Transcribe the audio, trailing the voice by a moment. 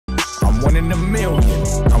I'm one in a million.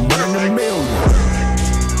 I'm one in a million.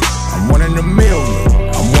 I'm one in a million.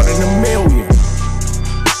 I'm one in a million.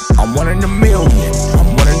 I'm one in a million.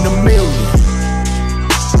 I'm one in a million.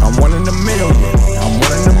 I'm one in a million. I'm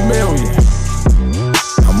one in a million.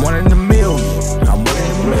 I'm one in a million. I'm one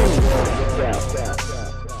in a million.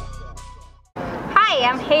 Hi,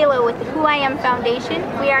 I'm Halo with the Who I Am Foundation.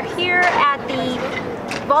 We are here at the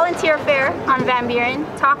Volunteer Fair on Van Buren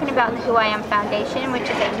talking about the Who I Am Foundation, which is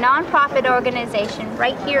a non-profit organization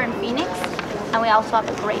right here in Phoenix, and we also have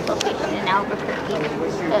a great location in Albuquerque.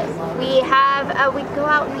 We go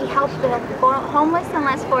out and we help the homeless and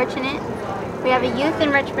less fortunate. We have a youth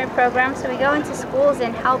enrichment program, so we go into schools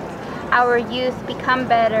and help our youth become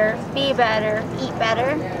better, be better, eat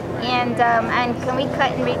better. And can we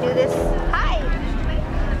cut and redo this? Hi!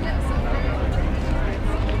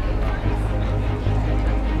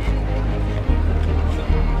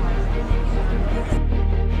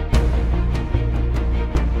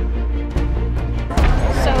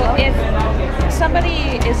 If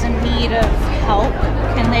somebody is in need of help,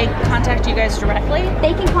 can they contact you guys directly?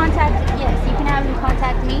 They can contact, yes, you can have them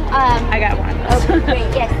contact me. I got one. Okay,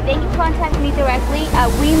 great, yes, they can contact me directly.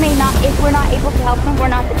 We may not, if we're not able to help them, we're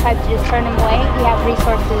not the type to just turn them away. We have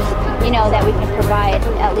resources, you know, that we can provide,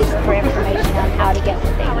 at least for information on how to get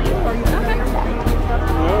what they need.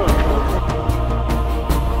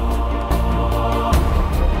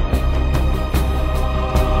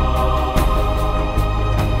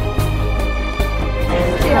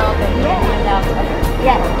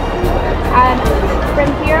 Yes. From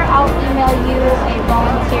here, I'll email you a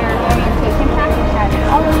volunteer orientation package that has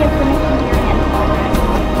all of the information here and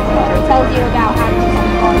it tells you about how to become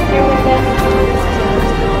a volunteer with us,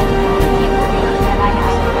 the information that I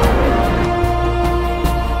have.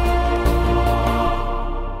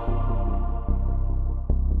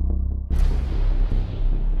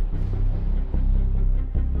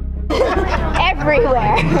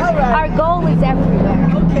 Everywhere. Right. Our goal is everywhere.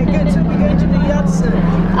 Okay, good. So we're going to New York soon.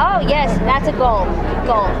 Oh yes, that's a goal.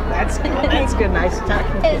 That's good. Nice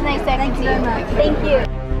talking to you. It's nice talking to you. Thank you.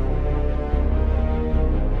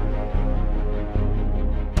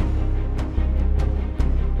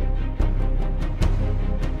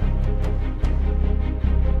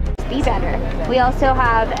 Be better. We also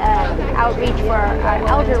have outreach for our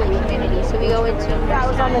elderly community, so we go into... I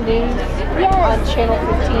was on the news on Channel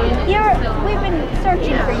 15. We've been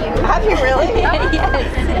searching for you. Have you really?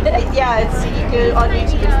 Yes. Yeah, it's on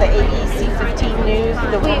YouTube. It's the ABC15 News.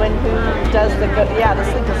 The woman who does the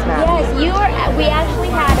sleepless map. Yes, we actually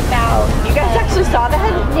had about... You guys actually saw that?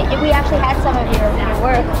 We actually had some of your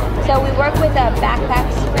work. So we work with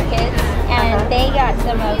backpacks for kids, and they got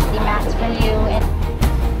some of the maps from you. And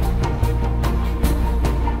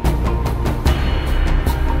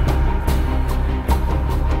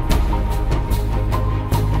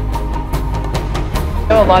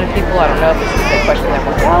I know a lot of people, I don't know if this is a question of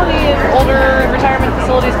mortality in older retirement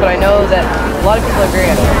facilities, but I know that a lot of people are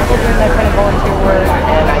very uncomfortable doing that kind of volunteer work,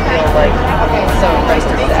 and I feel like it's so nice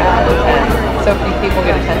to staff, and so few people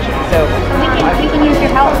get attention. So we can use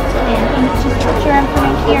your help, and just put your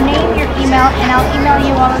information, your name, your email, and I'll email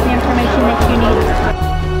you all of the information that you need.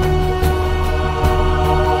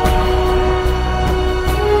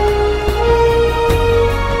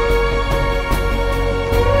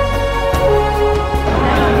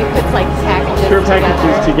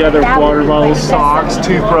 Packages together, water bottles, socks,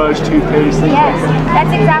 toothbrush, toothpaste, things yes, like that.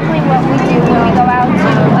 That's exactly what we do when we go out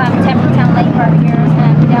to Tempertown Lake Park here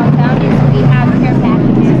downtown. Is we have care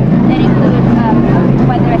packages that include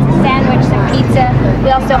whether it's a sandwich, some pizza.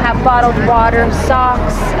 We also have bottled water,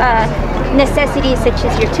 socks, necessities such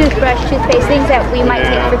as your toothbrush, toothpaste, things that we might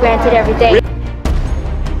take for granted every day.